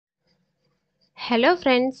Hello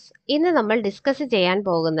friends, ഇന്ന് നമ്മൾ discuss ചെയ്യാൻ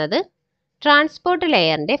പോകുന്നത് ട്രാൻസ്പോർട്ട്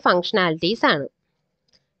ലെയറിൻ്റെ ഫങ്ഷണാലിറ്റീസ് ആണ്.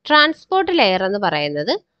 ട്രാൻസ്പോർട്ട് ലെയർ എന്ന്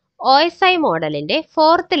പറയുന്നത് OSI മോഡലിൻ്റെ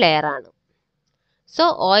 4th ലെയർ ആണ്. സോ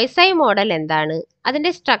OSI മോഡൽ എന്താണ്,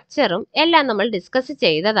 അതിൻ്റെ സ്ട്രക്ചറും എല്ലാം നമ്മൾ ഡിസ്കസ്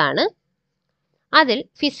ചെയ്തതാണ്. അതിൽ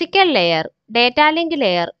physical layer, data link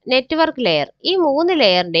layer, network layer, ഈ 3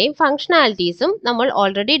 ലെയറിൻ്റെയും ഫങ്ഷണാലിറ്റീസും നമ്മൾ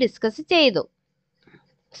ഓൾറെഡി ഡിസ്കസ് ചെയ്തു.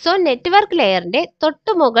 സോ നെറ്റ്വർക്ക് ലെയറിൻ്റെ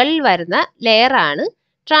തൊട്ട് മുകളിൽ വരുന്ന ലെയർ ആണ്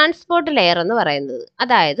ട്രാൻസ്പോർട്ട് ലെയർ എന്ന് പറയുന്നത്,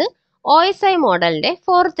 അതായത് OSI മോഡലിൻ്റെ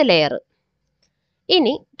 4th ലെയർ.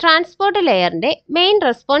 ഇനി ട്രാൻസ്പോർട്ട് ലെയറിൻ്റെ മെയിൻ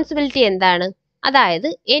റെസ്പോൺസിബിലിറ്റി എന്താണ്, അതായത്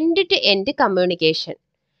end to end communication.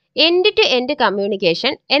 End to end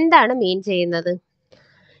communication എന്താണ് മീൻ ചെയ്യുന്നത്?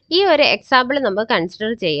 ഈ ഒരു എക്സാമ്പിൾ നമുക്ക്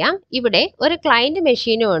കൺസിഡർ ചെയ്യാം. ഇവിടെ ഒരു ക്ലയൻറ്റ്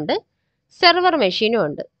മെഷീനും ഉണ്ട്, സെർവർ മെഷീനും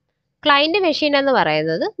ഉണ്ട്. ക്ലയൻറ്റ് മെഷീൻ എന്ന്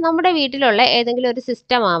പറയുന്നത് നമ്മുടെ വീട്ടിലുള്ള ഏതെങ്കിലും ഒരു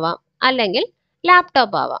സിസ്റ്റം ആവാം, അല്ലെങ്കിൽ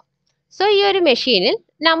ലാപ്ടോപ്പ് ആവാം. സോ ഈ ഒരു മെഷീനിൽ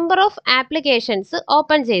നമ്പർ ഓഫ് ആപ്ലിക്കേഷൻസ്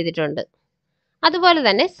ഓപ്പൺ ചെയ്തിട്ടുണ്ട്. അതുപോലെ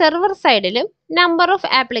തന്നെ സെർവർ സൈഡിലും നമ്പർ ഓഫ്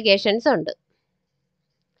ആപ്ലിക്കേഷൻസ് ഉണ്ട്.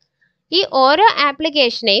 ഈ ഓരോ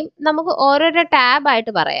ആപ്ലിക്കേഷനെയും നമുക്ക് ഓരോരോ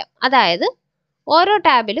ടാബായിട്ട് പറയാം. അതായത് ഓരോ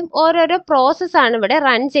ടാബിലും ഓരോരോ പ്രോസസ്സാണ് ഇവിടെ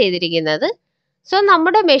റൺ ചെയ്തിരിക്കുന്നത്. സോ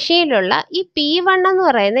നമ്മുടെ മെഷീനിലുള്ള ഈ P1 എന്ന്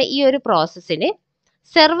പറയുന്ന ഈ ഒരു പ്രോസസ്സിന്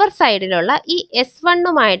സെർവർ സൈഡിലുള്ള ഈ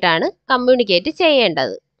S1ഉമായിട്ടാണ് കമ്മ്യൂണിക്കേറ്റ്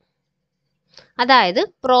ചെയ്യേണ്ടത്. അതായത്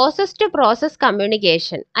പ്രോസസ് ടു പ്രോസസ്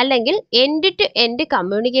കമ്മ്യൂണിക്കേഷൻ അല്ലെങ്കിൽ എൻഡ് ടു എൻഡ്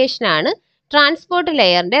കമ്മ്യൂണിക്കേഷൻ ആണ് ട്രാൻസ്പോർട്ട്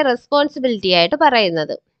ലെയറിൻ്റെ റെസ്പോൺസിബിലിറ്റി ആയിട്ട്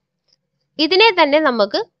പറയുന്നത്. ഇതിനെ തന്നെ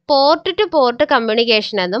നമുക്ക് പോർട്ട് ടു പോർട്ട്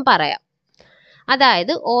കമ്മ്യൂണിക്കേഷൻ എന്നും പറയാം.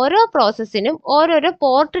 അതായത് ഓരോ പ്രോസസ്സിനും ഓരോരോ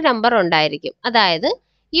പോർട്ട് നമ്പർ ഉണ്ടായിരിക്കും. അതായത്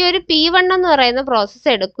ഈ ഒരു P1 എന്ന് പറയുന്ന പ്രോസസ്സ്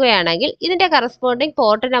എടുക്കുകയാണെങ്കിൽ ഇതിൻ്റെ കറസ്പോണ്ടിങ്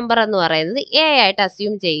പോർട്ട് നമ്പർ എന്ന് പറയുന്നത് A ആയിട്ട്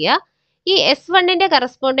അസ്യൂം ചെയ്യുക. ഈ S1ൻ്റെ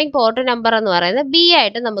കറസ്പോണ്ടിങ് പോർട്ട് നമ്പർ എന്ന് പറയുന്നത് B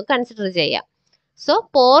ആയിട്ട് നമുക്ക് കൺസിഡർ ചെയ്യാം. So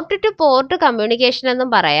port two port communication എന്നും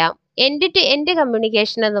പറയാം, എൻഡ് ടു എൻഡ്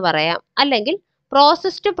കമ്മ്യൂണിക്കേഷൻ എന്ന് പറയാം, അല്ലെങ്കിൽ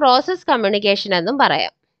പ്രോസസ് ടു പ്രോസസ് കമ്മ്യൂണിക്കേഷൻ എന്നും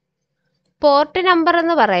പറയാം. പോർട്ട് നമ്പർ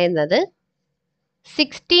എന്ന് പറയുന്നത്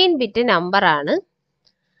 16 ബിറ്റ് നമ്പർ ആണ്.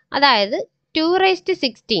 അതായത്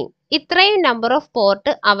 216 ഇത്രയും നമ്പർ ഓഫ്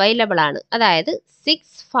പോർട്ട് അവൈലബിൾ ആണ്. അതായത്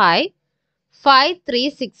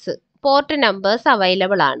 65536 പോർട്ട് നമ്പേഴ്സ്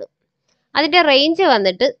അവൈലബിൾ ആണ്. അതിൻ്റെ റേഞ്ച്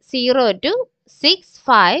വന്നിട്ട് 0 to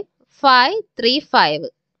 65535.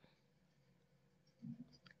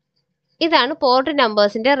 ഇതാണ് പോർട്ട്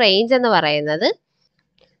നമ്പേഴ്സിൻ്റെ റേഞ്ച് എന്ന് പറയുന്നത്.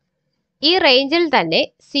 ഈ റേഞ്ചിൽ തന്നെ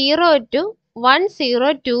 0 to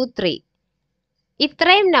 1023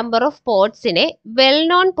 ഇത്രയും number of പോർട്സിനെ well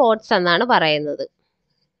known ports എന്നാണ് പറയുന്നത്.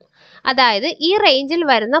 അതായത് ഈ റേഞ്ചിൽ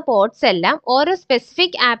വരുന്ന പോർട്സ് എല്ലാം ഓരോ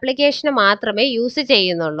സ്പെസിഫിക് ആപ്ലിക്കേഷന് മാത്രമേ യൂസ്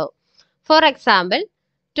ചെയ്യുന്നുള്ളൂ. ഫോർ എക്സാമ്പിൾ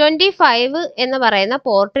 25 എന്ന് പറയുന്ന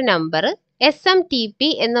പോർട്ട് നമ്പർ SMTP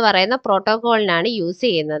എന്ന് പറയുന്ന പ്രോട്ടോകോളിനാണ് യൂസ്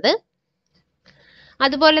ചെയ്യുന്നത്.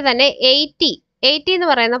 അതുപോലെ തന്നെ 80 എന്ന്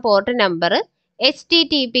പറയുന്ന പോർട്ട് നമ്പർ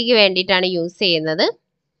HTTPക്ക് വേണ്ടിയിട്ടാണ് യൂസ് ചെയ്യുന്നത്.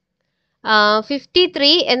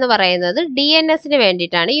 53 എന്ന് പറയുന്നത് DNSന്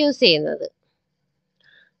വേണ്ടിയിട്ടാണ് യൂസ് ചെയ്യുന്നത്.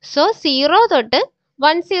 സോ 0 തൊട്ട്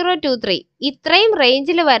 1023 ഇത്രയും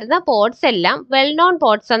റേഞ്ചിൽ വരുന്ന പോർട്സ് എല്ലാം വെൽ നോൺ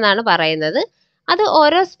പോർട്സ് എന്നാണ് പറയുന്നത്. അത്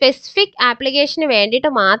ഓരോ സ്പെസിഫിക് ആപ്ലിക്കേഷന് വേണ്ടിയിട്ട്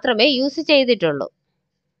മാത്രമേ യൂസ് ചെയ്തിട്ടുള്ളൂ.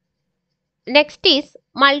 Next is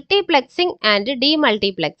മൾട്ടിപ്ലെക്സിംഗ് and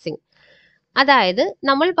ഡീമൾട്ടിപ്ലെക്സിംഗ്. അതായത്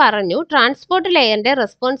നമ്മൾ പറഞ്ഞു ട്രാൻസ്പോർട്ട് ലെയറിൻ്റെ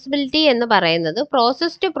റെസ്പോൺസിബിലിറ്റി എന്ന് പറയുന്നത്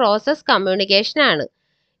പ്രോസസ് ടു പ്രോസസ് കമ്മ്യൂണിക്കേഷൻ ആണ്.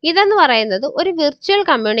 ഇതെന്ന് പറയുന്നത് ഒരു വിർച്വൽ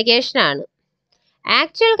കമ്മ്യൂണിക്കേഷൻ ആണ്.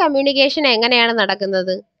 ആക്ച്വൽ കമ്മ്യൂണിക്കേഷൻ എങ്ങനെയാണ്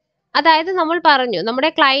നടക്കുന്നത്? അതായത് നമ്മൾ പറഞ്ഞു നമ്മുടെ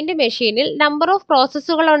ക്ലയൻറ്റ് മെഷീനിൽ നമ്പർ ഓഫ്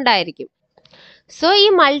പ്രോസസ്സുകൾ ഉണ്ടായിരിക്കും. സോ ഈ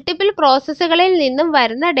മൾട്ടിപ്പിൾ പ്രോസസ്സുകളിൽ നിന്നും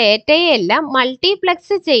വരുന്ന ഡേറ്റയെല്ലാം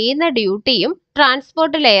മൾട്ടിപ്ലെക്സ് ചെയ്യുന്ന ഡ്യൂട്ടിയും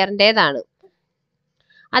ട്രാൻസ്പോർട്ട് ലെയറിൻ്റേതാണ്.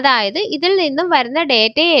 അതായത് ഇതിൽ നിന്നും വരുന്ന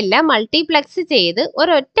ഡേറ്റയെല്ലാം മൾട്ടിപ്ലെക്സ് ചെയ്ത്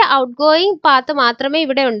ഒരൊറ്റ ഔട്ട് ഗോയിങ് പാത്ത് മാത്രമേ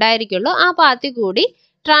ഇവിടെ ഉണ്ടായിരിക്കുള്ളൂ. ആ പാത്തിൽ കൂടി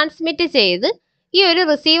ട്രാൻസ്മിറ്റ് ചെയ്ത് ഈ ഒരു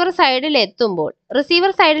റിസീവർ സൈഡിൽ എത്തുമ്പോൾ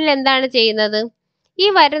റിസീവർ സൈഡിൽ എന്താണ് ചെയ്യുന്നത്? ഈ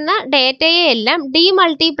വരുന്ന ഡേറ്റയെ എല്ലാം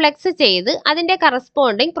ഡീമൾട്ടിപ്ലെക്സ് ചെയ്ത് അതിൻ്റെ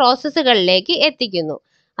കറസ്പോണ്ടിങ് പ്രോസസ്സുകളിലേക്ക് എത്തിക്കുന്നു.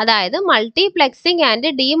 അതായത് മൾട്ടിപ്ലെക്സിംഗ് ആൻഡ്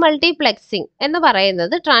ഡീമൾട്ടിപ്ലെക്സിംഗ് എന്ന്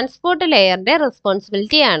പറയുന്നത് ട്രാൻസ്പോർട്ട് ലെയറിൻ്റെ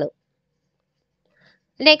റെസ്പോൺസിബിലിറ്റി ആണ്.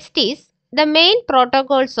 Next is the main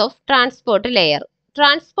protocols of transport layer.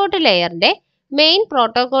 Transport ലെയറിൻ്റെ main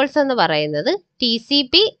protocols എന്ന് പറയുന്നത്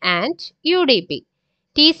TCP ആൻഡ് UDP.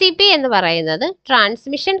 TCP എന്ന് പറയുന്നത്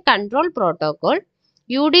ട്രാൻസ്മിഷൻ കൺട്രോൾ പ്രോട്ടോകോൾ,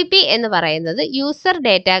 UDP എന്ന് പറയുന്നത് user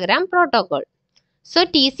datagram protocol. So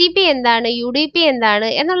TCP എന്താണ്, UDP എന്താണ്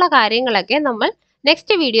എന്നുള്ള കാര്യങ്ങളൊക്കെ നമ്മൾ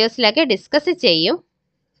നെക്സ്റ്റ് വീഡിയോസിലൊക്കെ ഡിസ്കസ് ചെയ്യും.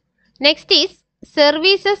 Next is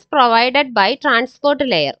services provided by transport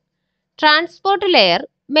layer. Transport layer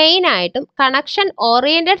മെയിനായിട്ടും കണക്ഷൻ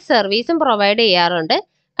ഓറിയൻറ്റഡ് സർവീസും പ്രൊവൈഡ് ചെയ്യാറുണ്ട്,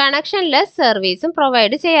 കണക്ഷൻലെസ് സർവീസും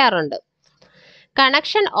പ്രൊവൈഡ് ചെയ്യാറുണ്ട്.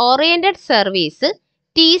 കണക്ഷൻ ഓറിയന്റഡ് സർവീസ്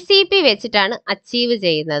TCP വെച്ചിട്ടാണ് അച്ചീവ്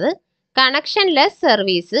ചെയ്യുന്നത്. കണക്ഷൻലെസ്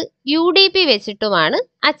സർവീസ് UDP വെച്ചിട്ടുമാണ്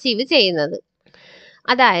അച്ചീവ് ചെയ്യുന്നത്.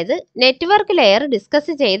 അതായത് നെറ്റ്വർക്ക് ലെയർ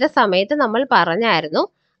ഡിസ്കസ് ചെയ്ത സമയത്ത് നമ്മൾ പറഞ്ഞായിരുന്നു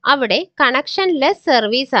അവിടെ കണക്ഷൻലെസ്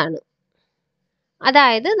സർവീസ് ആണ്.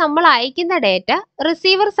 അതായത് നമ്മൾ അയക്കുന്ന ഡേറ്റ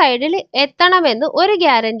റിസീവർ സൈഡിൽ എത്തണമെന്ന് ഒരു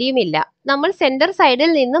ഗ്യാരണ്ടിയും ഇല്ല. നമ്മൾ സെൻഡർ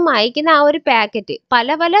സൈഡിൽ നിന്നും അയക്കുന്ന ആ ഒരു പാക്കറ്റ്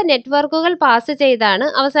പല പല നെറ്റ്വർക്കുകൾ പാസ് ചെയ്താണ്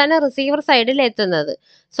അവസാനം റിസീവർ സൈഡിൽ എത്തുന്നത്.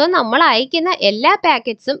 സോ നമ്മൾ അയക്കുന്ന എല്ലാ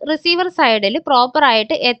പാക്കറ്റ്സും റിസീവർ സൈഡിൽ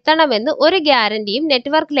പ്രോപ്പറായിട്ട് എത്തണമെന്ന് ഒരു ഗ്യാരണ്ടിയും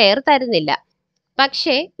നെറ്റ്വർക്ക് ലെയർ തരുന്നില്ല.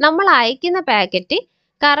 പക്ഷേ നമ്മൾ അയക്കുന്ന പാക്കറ്റ്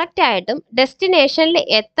കറക്റ്റായിട്ടും ഡെസ്റ്റിനേഷനിൽ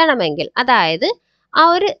എത്തണമെങ്കിൽ, അതായത് ആ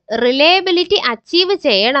ഒരു റിലയബിലിറ്റി അച്ചീവ്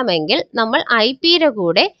ചെയ്യണമെങ്കിൽ നമ്മൾ IP-യുടെ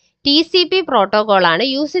കൂടെ TCP പ്രോട്ടോകോളാണ്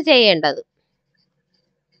യൂസ് ചെയ്യേണ്ടത്.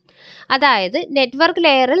 അതായത് നെറ്റ്വർക്ക്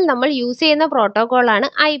ലെയറിൽ നമ്മൾ യൂസ് ചെയ്യുന്ന പ്രോട്ടോകോളാണ്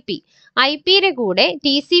IP-യുടെ കൂടെ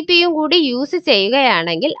TCP-യും കൂടി യൂസ്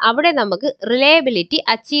ചെയ്യുകയാണെങ്കിൽ അവിടെ നമുക്ക് റിലയബിലിറ്റി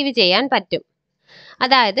അച്ചീവ് ചെയ്യാൻ പറ്റും.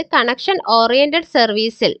 അതായത് കണക്ഷൻ ഓറിയന്റഡ്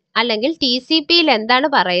സർവീസിൽ അല്ലെങ്കിൽ TCP-യിൽ എന്താണ്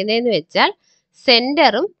പറയുന്നതെന്ന് വെച്ചാൽ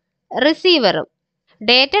സെൻഡറും റിസീവറും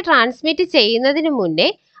ഡേറ്റ ട്രാൻസ്മിറ്റ് ചെയ്യുന്നതിന് മുന്നേ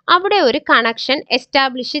അവിടെ ഒരു കണക്ഷൻ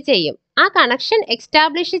എസ്റ്റാബ്ലിഷ് ചെയ്യും. ആ കണക്ഷൻ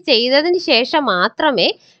എസ്റ്റാബ്ലിഷ് ചെയ്തതിന് ശേഷം മാത്രമേ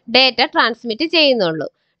ഡേറ്റ ട്രാൻസ്മിറ്റ് ചെയ്യുന്നുള്ളൂ.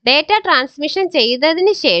 ഡേറ്റ ട്രാൻസ്മിഷൻ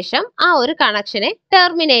ചെയ്തതിന് ശേഷം ആ ഒരു കണക്ഷനെ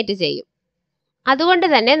ടെർമിനേറ്റ് ചെയ്യും. അതുകൊണ്ട്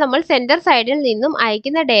തന്നെ നമ്മൾ സെൻഡർ സൈഡിൽ നിന്നും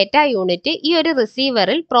അയക്കുന്ന ഡേറ്റ യൂണിറ്റ് ഈ ഒരു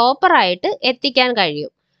റിസീവറിൽ പ്രോപ്പറായിട്ട് എത്തിക്കാൻ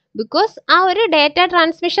കഴിയും. ബിക്കോസ് ആ ഒരു ഡേറ്റ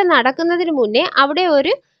ട്രാൻസ്മിഷൻ നടക്കുന്നതിന് മുന്നേ അവിടെ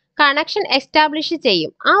ഒരു കണക്ഷൻ എസ്റ്റാബ്ലിഷ്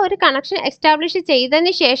ചെയ്യും. ആ ഒരു കണക്ഷൻ എസ്റ്റാബ്ലിഷ്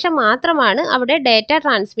ചെയ്തതിന് ശേഷം മാത്രമാണ് അവിടെ ഡേറ്റ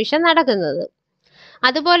ട്രാൻസ്മിഷൻ നടക്കുന്നത്.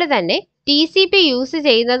 അതുപോലെ തന്നെ TCP യൂസ്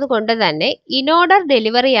ചെയ്യുന്നത് കൊണ്ട് തന്നെ ഇൻഓർഡർ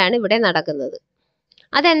ഡെലിവറിയാണ് ഇവിടെ നടക്കുന്നത്.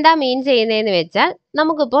 അതെന്താ മീൻ ചെയ്യുന്നതെന്ന് വെച്ചാൽ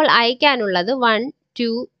നമുക്കിപ്പോൾ അയക്കാനുള്ളത് 1,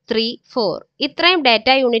 2, 3, 4 ഇത്രയും ഡേറ്റ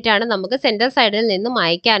യൂണിറ്റ് ആണ് നമുക്ക് സെൻഡർ സൈഡിൽ നിന്നും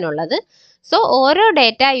അയക്കാനുള്ളത്. സോ ഓരോ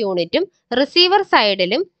ഡേറ്റ യൂണിറ്റും റിസീവർ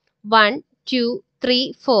സൈഡിലും 1, 2, 3,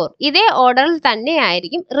 4 ഇതേ ഓർഡറിൽ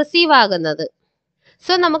തന്നെയായിരിക്കും റിസീവ് ആകുന്നത്.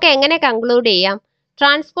 സോ നമുക്ക് എങ്ങനെ കൺക്ലൂഡ് ചെയ്യാം?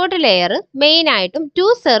 ട്രാൻസ്പോർട്ട് ലെയർ മെയിൻ ആയിട്ടും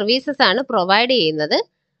 2 സർവീസസ് ആണ് പ്രൊവൈഡ് ചെയ്യുന്നത്.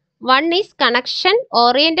 One is connection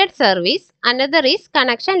oriented service, another is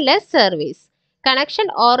connectionless service. Connection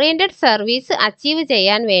oriented service achieve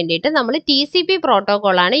ചെയ്യാൻ വേണ്ടിയിട്ട് നമ്മൾ TCP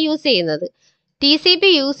പ്രോട്ടോകോളാണ് യൂസ് ചെയ്യുന്നത്. TCP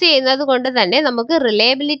യൂസ് ചെയ്യുന്നത് കൊണ്ട് തന്നെ നമുക്ക്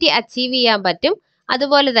റിലയബിലിറ്റി അച്ചീവ് ചെയ്യാൻ പറ്റും.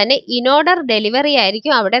 അതുപോലെ തന്നെ ഇൻഓർഡർ ഡെലിവറി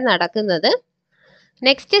ആയിരിക്കും അവിടെ നടക്കുന്നത്.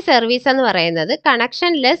 നെക്സ്റ്റ് സർവീസ് എന്ന് പറയുന്നത്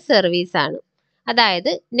കണക്ഷൻലെസ് സർവീസ് ആണ്.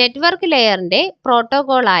 അതായത് നെറ്റ്വർക്ക് ലെയറിന്റെ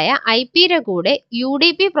പ്രോട്ടോകോളായ IP-യുടെ കൂടെ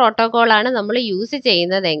UDP പ്രോട്ടോകോളാണ് നമ്മൾ യൂസ്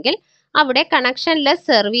ചെയ്യുന്നതെങ്കിൽ അവിടെ കണക്ഷൻലെസ്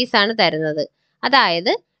സർവീസ് ആണ് തരുന്നത്.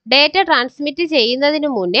 അതായത് ഡേറ്റ ട്രാൻസ്മിറ്റ് ചെയ്യുന്നതിന്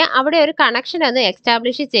മുന്നേ അവിടെ ഒരു കണക്ഷൻ ഒന്നും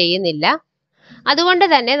എസ്റ്റാബ്ലിഷ് ചെയ്യുന്നില്ല. അതുകൊണ്ട്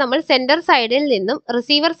തന്നെ നമ്മൾ സെൻഡർ സൈഡിൽ നിന്നും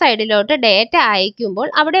റിസീവർ സൈഡിലോട്ട് ഡേറ്റ അയക്കുമ്പോൾ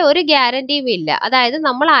അവിടെ ഒരു ഗ്യാരണ്ടിയും ഇല്ല. അതായത്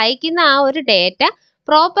നമ്മൾ അയക്കുന്ന ആ ഒരു ഡേറ്റ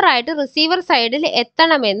പ്രോപ്പറായിട്ട് റിസീവർ സൈഡിൽ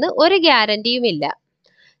എത്തണമെന്ന് ഒരു ഗ്യാരണ്ടിയും ഇല്ല.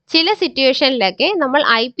 ചില സിറ്റുവേഷനിലൊക്കെ നമ്മൾ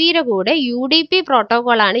IP-യുടെ കൂടെ UDP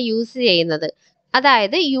പ്രോട്ടോകോളാണ് യൂസ് ചെയ്യുന്നത്.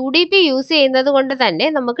 അതായത് UDP യൂസ് ചെയ്യുന്നത് കൊണ്ട് തന്നെ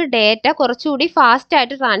നമുക്ക് ഡേറ്റ കുറച്ചുകൂടി ഫാസ്റ്റ്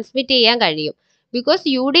ആയിട്ട് ട്രാൻസ്മിറ്റ് ചെയ്യാൻ കഴിയും. ബിക്കോസ്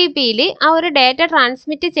UDP-യിൽ ആ ഒരു ഡേറ്റ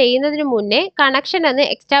ട്രാൻസ്മിറ്റ് ചെയ്യുന്നതിന് മുന്നേ കണക്ഷൻ ഒന്ന്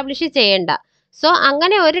എസ്റ്റാബ്ലിഷ് ചെയ്യേണ്ട. സോ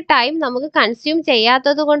അങ്ങനെ ഒരു ടൈം നമുക്ക് കൺസ്യൂം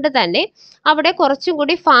ചെയ്യാത്തത് കൊണ്ട് തന്നെ അവിടെ കുറച്ചും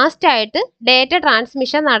കൂടി ഫാസ്റ്റ് ആയിട്ട് ഡേറ്റ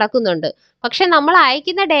ട്രാൻസ്മിഷൻ നടക്കുന്നുണ്ട്. പക്ഷെ നമ്മൾ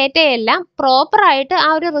അയക്കുന്ന ഡേറ്റയെല്ലാം പ്രോപ്പറായിട്ട് ആ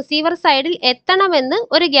ഒരു റിസീവർ സൈഡിൽ എത്തണമെന്ന്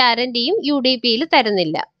ഒരു ഗ്യാരണ്ടിയും UDP-യിൽ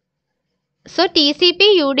തരുന്നില്ല. സോ TCP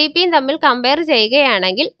UDP-യും തമ്മിൽ കമ്പയർ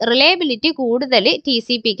ചെയ്യുകയാണെങ്കിൽ റിലയബിലിറ്റി കൂടുതൽ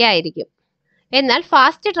TCP-ക്ക് ആയിരിക്കും. എന്നാൽ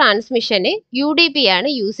ഫാസ്റ്റ് ട്രാൻസ്മിഷന് UDP ആണ്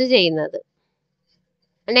യൂസ് ചെയ്യുന്നത്.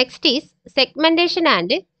 Next is segmentation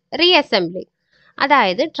and റീഅസംബ്ലി.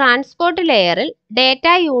 അതായത് ട്രാൻസ്പോർട്ട് ലെയറിൽ ഡേറ്റ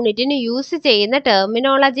യൂണിറ്റിന് യൂസ് ചെയ്യുന്ന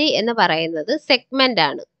ടെർമിനോളജി എന്ന് പറയുന്നത് സെഗ്മെന്റ്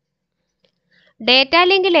ആണ്. ഡേറ്റ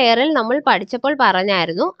ലിങ്ക് ലെയറിൽ നമ്മൾ പഠിച്ചപ്പോൾ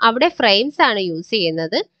പറഞ്ഞായിരുന്നു അവിടെ ഫ്രെയിംസ് ആണ് യൂസ്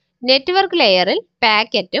ചെയ്യുന്നത്. നെറ്റ്വർക്ക് ലെയറിൽ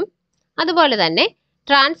പാക്കറ്റും അതുപോലെ തന്നെ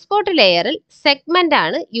ട്രാൻസ്പോർട്ട് ലെയറിൽ സെഗ്മെന്റ്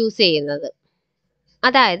ആണ് യൂസ് ചെയ്യുന്നത്.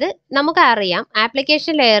 അതായത് നമുക്കറിയാം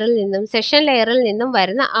ആപ്ലിക്കേഷൻ ലെയറിൽ നിന്നും സെഷൻ ലെയറിൽ നിന്നും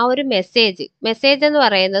വരുന്ന ആ ഒരു മെസ്സേജ് എന്ന്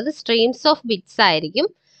പറയുന്നത് സ്ട്രീംസ് ഓഫ് ബിറ്റ്സ് ആയിരിക്കും.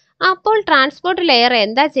 അപ്പോൾ ട്രാൻസ്പോർട്ട് ലെയർ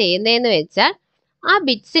എന്താ ചെയ്യുന്നതെന്ന് വെച്ചാൽ ആ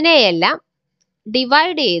ബിറ്റ്സിനെയെല്ലാം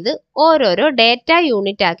ഡിവൈഡ് ചെയ്ത് ഓരോരോ ഡേറ്റ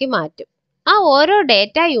യൂണിറ്റ് ആക്കി മാറ്റും. ആ ഓരോ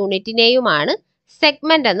ഡേറ്റ യൂണിറ്റിനെയുമാണ്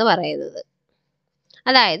സെഗ്മെന്റ് എന്ന് പറയുന്നത്.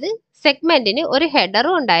 അതായത് സെഗ്മെന്റിന് ഒരു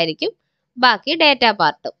ഹെഡറും ഉണ്ടായിരിക്കും, ബാക്കി ഡേറ്റ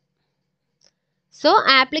പാർട്ടും. സോ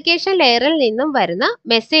ആപ്ലിക്കേഷൻ ലെയറിൽ നിന്നും വരുന്ന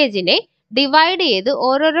മെസ്സേജിനെ ഡിവൈഡ് ചെയ്ത്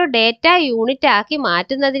ഓരോരോ ഡേറ്റ യൂണിറ്റ് ആക്കി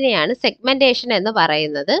മാറ്റുന്നതിനെയാണ് സെഗ്മെന്റേഷൻ എന്ന്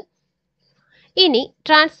പറയുന്നത്. ഇനി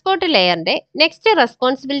ട്രാൻസ്പോർട്ട് ലെയറിന്റെ നെക്സ്റ്റ്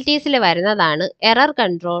റെസ്പോൺസിബിലിറ്റീസിൽ വരുന്നതാണ് error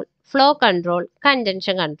control, flow control,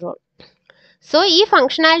 congestion control. So ഈ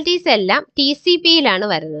ഫങ്ഷണാലിറ്റീസ് എല്ലാം TCPയിലാണ്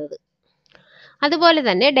വരുന്നത്. അതുപോലെ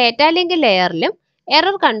തന്നെ ഡേറ്റ ലിങ്ക് ലെയറിലും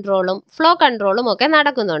എറർ കൺട്രോളും ഫ്ലോ കൺട്രോളും ഒക്കെ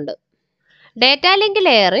നടക്കുന്നുണ്ട്. ഡേറ്റ ലിങ്ക്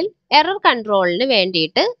ലെയറിൽ എറർ കൺട്രോളിന്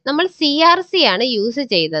വേണ്ടിയിട്ട് നമ്മൾ CRC ആണ് യൂസ്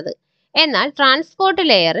ചെയ്തത്. എന്നാൽ ട്രാൻസ്പോർട്ട്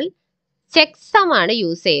ലെയറിൽ ചെക്സം ആണ്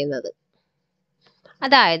യൂസ് ചെയ്യുന്നത്.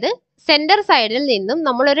 അതായത് സെൻഡർ സൈഡിൽ നിന്നും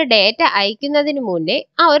നമ്മളൊരു ഡേറ്റ അയക്കുന്നതിന് മുന്നേ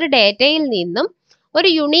ആ ഒരു ഡേറ്റയിൽ നിന്നും ഒരു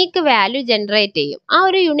യുണീക്ക് വാല്യൂ ജനറേറ്റ് ചെയ്യും. ആ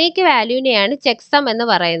ഒരു യുണീക്ക് വാല്യൂവിനെയാണ് ചെക്സം എന്ന്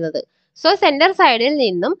പറയുന്നത്. സോ സെൻഡർ സൈഡിൽ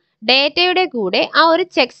നിന്നും ഡേറ്റയുടെ കൂടെ ആ ഒരു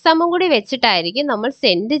ചെക്സമും കൂടി വെച്ചിട്ടായിരിക്കും നമ്മൾ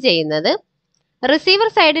സെൻഡ് ചെയ്യുന്നത്. റിസീവർ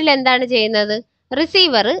സൈഡിൽ എന്താണ് ചെയ്യുന്നത്?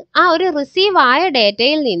 റിസീവർ ആ ഒരു റിസീവ് ആയ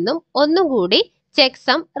ഡേറ്റയിൽ നിന്നും ഒന്നും കൂടി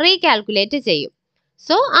ചെക്സം റീകാൽക്കുലേറ്റ് ചെയ്യും.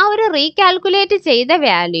 സോ ആ ഒരു റീകാൽക്കുലേറ്റ് ചെയ്ത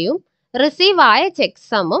വാല്യൂയും റിസീവ് ആയ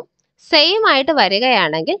ചെക്സമും സെയിം ആയിട്ട്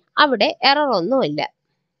വരികയാണെങ്കിൽ അവിടെ എറർ ഒന്നുമില്ല.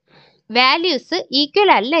 വാല്യൂസ് ഈക്വൽ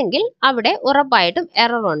അല്ലെങ്കിൽ അവിടെ ഉറപ്പായിട്ടും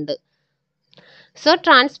എറർ ഉണ്ട്. സോ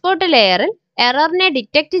ട്രാൻസ്പോർട്ട് ലെയറിൽ എററിനെ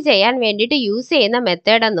ഡിറ്റക്ട് ചെയ്യാൻ വേണ്ടിയിട്ട് യൂസ് ചെയ്യുന്ന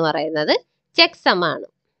മെത്തേഡ് എന്ന് പറയുന്നത് ചെക്സം ആണ്.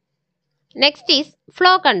 Next is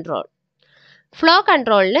flow control. Flow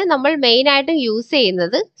കൺട്രോളിന് നമ്മൾ മെയിൻ ആയിട്ടും യൂസ്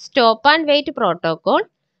ചെയ്യുന്നത് stop and wait protocol,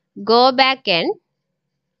 go back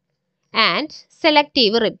and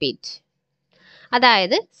selective repeat.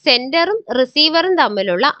 അതായത് സെൻഡറും റിസീവറും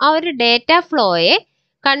തമ്മിലുള്ള ആ ഒരു ഡേറ്റ ഫ്ലോയെ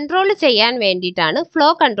കൺട്രോൾ ചെയ്യാൻ വേണ്ടിയിട്ടാണ് ഫ്ലോ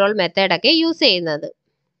കൺട്രോൾ മെത്തേഡൊക്കെ യൂസ് ചെയ്യുന്നത്.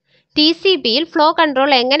 TCPയിൽ ഫ്ലോ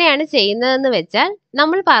കൺട്രോൾ എങ്ങനെയാണ് ചെയ്യുന്നതെന്ന് വെച്ചാൽ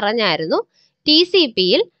നമ്മൾ പറഞ്ഞായിരുന്നു,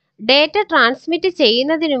 TCPയിൽ ഡേറ്റ ട്രാൻസ്മിറ്റ്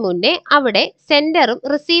ചെയ്യുന്നതിന് മുന്നേ അവിടെ സെൻഡറും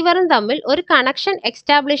റിസീവറും തമ്മിൽ ഒരു കണക്ഷൻ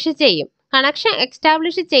എക്സ്റ്റാബ്ലിഷ് ചെയ്യും. കണക്ഷൻ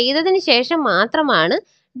എക്സ്റ്റാബ്ലിഷ് ചെയ്തതിന് ശേഷം മാത്രമാണ്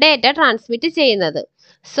ഡേറ്റ ട്രാൻസ്മിറ്റ് ചെയ്യുന്നത്.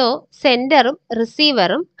 സോ സെൻഡറും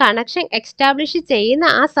റിസീവറും കണക്ഷൻ എക്സ്റ്റാബ്ലിഷ് ചെയ്യുന്ന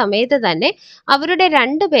ആ സമയത്ത് തന്നെ അവരുടെ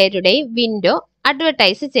രണ്ടുപേരുടെയും വിൻഡോ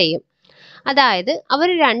അഡ്വർടൈസ് ചെയ്യും. അതായത് അവർ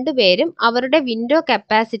രണ്ടുപേരും അവരുടെ വിൻഡോ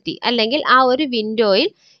കപ്പാസിറ്റി അല്ലെങ്കിൽ ആ ഒരു വിൻഡോയിൽ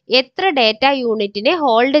എത്ര ഡേറ്റ യൂണിറ്റിനെ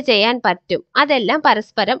ഹോൾഡ് ചെയ്യാൻ പറ്റും അതെല്ലാം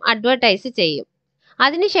പരസ്പരം അഡ്വർടൈസ് ചെയ്യും.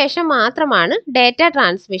 അതിനുശേഷം മാത്രമാണ് ഡേറ്റ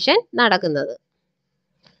ട്രാൻസ്മിഷൻ നടക്കുന്നത്.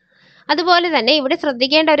 അതുപോലെ തന്നെ ഇവിടെ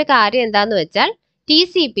ശ്രദ്ധിക്കേണ്ട ഒരു കാര്യം എന്താണെന്ന് വെച്ചാൽ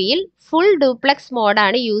TCPയിൽ ഫുൾ ഡ്യൂപ്ലെക്സ്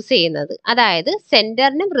മോഡാണ് യൂസ് ചെയ്യുന്നത്. അതായത്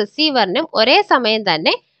സെൻഡറിനും റിസീവറിനും ഒരേ സമയം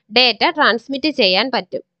തന്നെ ഡേറ്റ ട്രാൻസ്മിറ്റ് ചെയ്യാൻ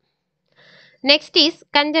പറ്റും. Next is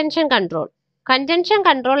congestion control. Congestion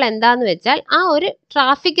control എന്താന്ന് വെച്ചാൽ ആ ഒരു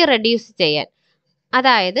ട്രാഫിക് റെഡ്യൂസ് ചെയ്യാൻ.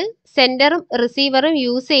 അതായത് സെൻഡറും റിസീവറും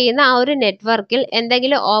യൂസ് ചെയ്യുന്ന ആ ഒരു നെറ്റ്വർക്കിൽ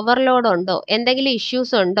എന്തെങ്കിലും ഓവർലോഡ് ഉണ്ടോ, എന്തെങ്കിലും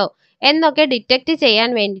ഇഷ്യൂസ് ഉണ്ടോ എന്നൊക്കെ ഡിറ്റക്ട് ചെയ്യാൻ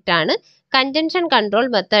വേണ്ടിയിട്ടാണ് കൺജൻഷൻ കൺട്രോൾ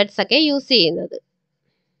മെത്തേഡ്സ് ഒക്കെ യൂസ് ചെയ്യുന്നത്.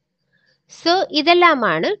 സോ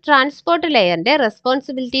ഇതെല്ലാമാണ് ട്രാൻസ്പോർട്ട് ലെയറിന്റെ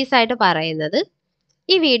റെസ്പോൺസിബിലിറ്റീസ് ആയിട്ട് പറയുന്നത്.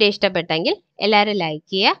 ഈ വീഡിയോ ഇഷ്ടപ്പെട്ടെങ്കിൽ എല്ലാവരും ലൈക്ക്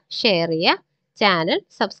ചെയ്യുക, ഷെയർ ചെയ്യുക, ചാനൽ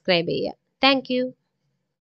സബ്സ്ക്രൈബ് ചെയ്യുക. താങ്ക്